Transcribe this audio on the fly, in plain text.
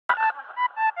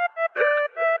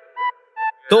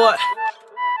Do it.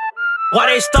 Why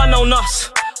they stuntin' on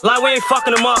us? Like we ain't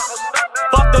fucking them up.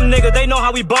 Fuck them niggas, they know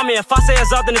how we bumming. If I say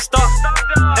it's up, then it's stuck.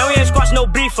 And we ain't squashing no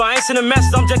beef. I ain't sending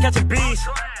messages, I'm just catching bees.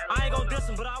 I ain't gon' diss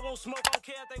them, but I won't smoke. I don't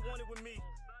care if they want it with me.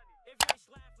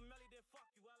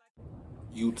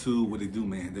 YouTube, what it do,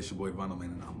 man? This your boy Vonno, man,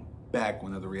 and I'm back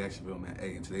with another reaction video, man.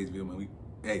 Hey, in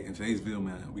today's video,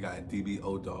 man, we got DB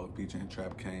Odog featuring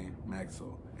TrapKane,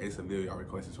 Maxo. Hey, it's a video y'all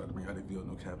requested, so I had to bring out a video,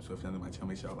 no cap. So if y'all know my channel,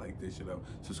 make sure y'all like this shit up,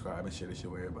 subscribe, and share this shit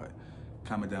with everybody.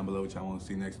 Comment down below what y'all want to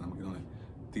see next, and I'm gonna get on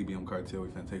the DBM cartel. We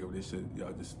finna take over this shit.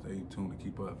 Y'all just stay tuned to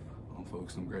keep up on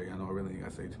folks. I'm great. I know I really ain't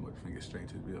gotta say too much. We finna get straight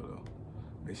to the video though.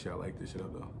 Make sure y'all like this shit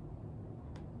up though,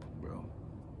 bro.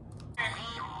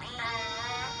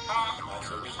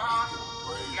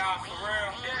 Nah, for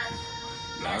real.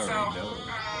 Maxo.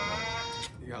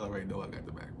 Y'all already know I got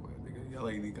the back, boy. Nigga. Y'all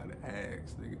ain't even gotta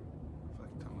ask, nigga.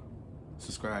 Fucking tell me.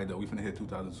 Subscribe though. We finna hit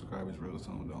 2,000 subscribers real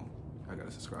soon though. I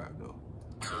gotta subscribe though.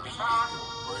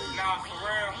 Nah, for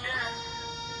real.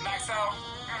 Maxo.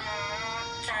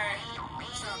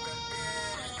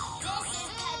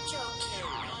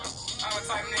 I'm the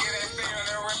type nigga that stay on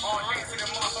their rip all day to the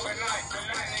motherfucking night.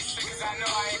 These niggas I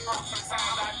know I ain't broke.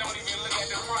 Sometimes I don't even look at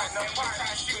the front. No one trying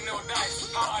to shoot no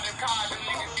dice. All the cars, them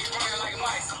niggas be running like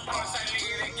mice. I'm the type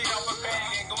nigga that get off a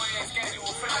bag and go ahead and schedule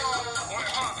a flight.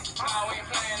 Now we ain't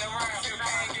playing around. If you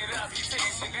can't get up, you take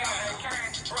shit down.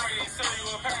 Ready to serve you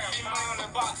a pound. Be money on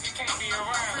the box, you can't be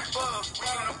around. Bug, we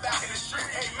on the back of the street.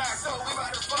 Hey, Maxo, we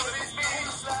about to follow this beat.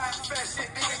 Slide, fat shit,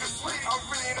 these niggas sweet. I'm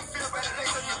really in the field, better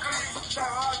lace on your grease. Try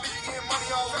hard, bitch, getting money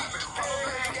all week.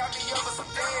 Hey, got me over some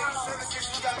days. 7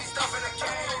 6, you got me stuff in a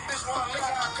cage. Bitch, one lick,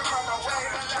 I come on my way.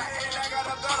 And I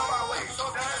got a gun on my way. So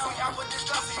that's when I put this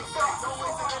stuff in your face. Don't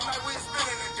wait till the night, we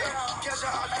spinning the day. Catch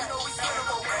your heart, you know we send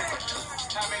them away.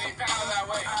 How many pounds I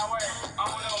weigh? I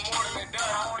don't know more than it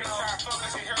does. Bitch, try to fuck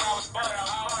us, you hear I was buzzed. I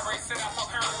already said I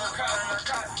fuck her in her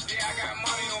cut. Yeah, I got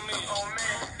money on me.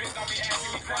 Bitch, don't be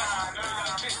asking me questions.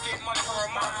 Bitch, get money for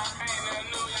a month. Ain't nothing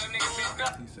new, young niggas been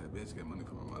up. He said, bitch, get money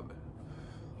from my mother.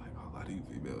 Like, a lot of you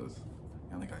females,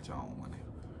 y'all ain't got your own money.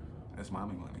 That's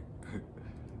mommy money.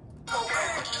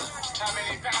 How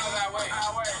many pounds I weigh? I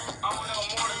don't know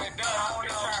more than it does.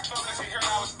 Bitch, try to fuck us, you hear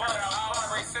I was buzzed. I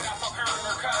already said I fuck her in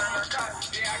her cut.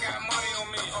 Yeah, I got money on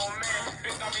me.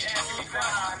 Bitch, don't be asking me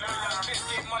questions. Bitch,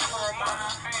 get money for a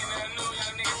month. Ain't nothing new,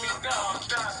 young niggas been dumb.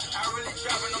 I really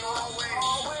trapping them all way.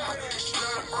 I really shoot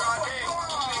on the broad day.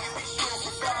 Niggas be shooting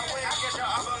from far away. I guess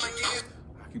y'all up on the game.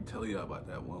 I keep telling y'all about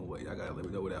that one way. Y'all gotta let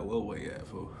me know where that one way at,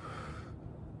 fool.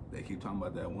 They keep talking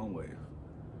about that one way.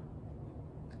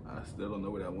 I still don't know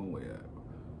where that one way at.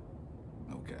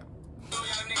 No cap. I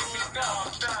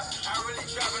really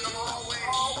trapping them all way.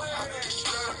 I really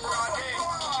shoot on the broad day.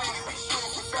 Niggas be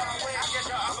shooting from far away. I guess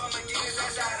y'all up on the game.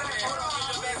 That's out of there. Hold on,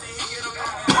 get the best and he get them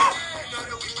out. You know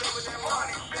that we play with that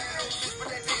money. Bitch, put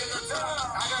that nigga in the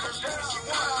tongue. I got her straight, she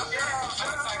wants them.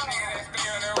 I'm the type nigga that stay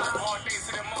on their roof all day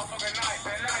to the motherfucking night.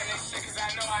 This shit, cause I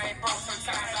know I ain't broke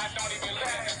sometimes. I don't even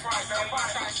look at the price. I'm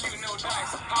trying to shoot no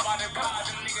dice. How about the cars?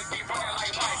 Them niggas be running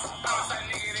like mice. I'm the type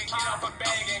nigga that get off a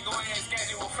bag and go ahead and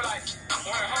schedule a flight.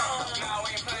 Now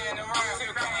we ain't playing around. If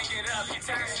you can't get up, you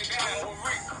take shit down.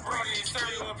 Ready to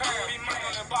serve you a pound. Be money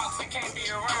on the box, you can't be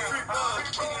around. Free bug,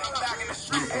 bringing them back in the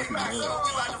street. Hey, Maxo, we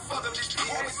about to fuck up this beat.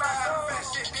 Hey, Maxo, fat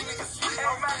shit, these niggas sweet.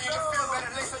 Hey, Maxo, you feel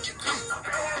better, lace on your cleats.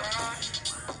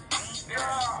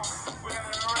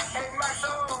 Hey,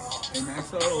 Maxo. Hey,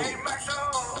 Maxo. Hey, Maxo.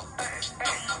 Hey,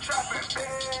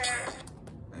 TrapKane.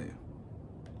 Hey,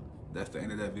 that's the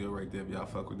end of that video right there. If y'all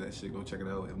fuck with that shit, go check it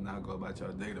out. If not, go about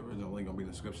y'all day. The original link gonna be in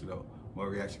the description though. More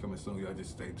reaction coming soon. Y'all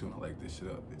just stay tuned. I like this shit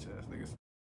up, bitch ass niggas.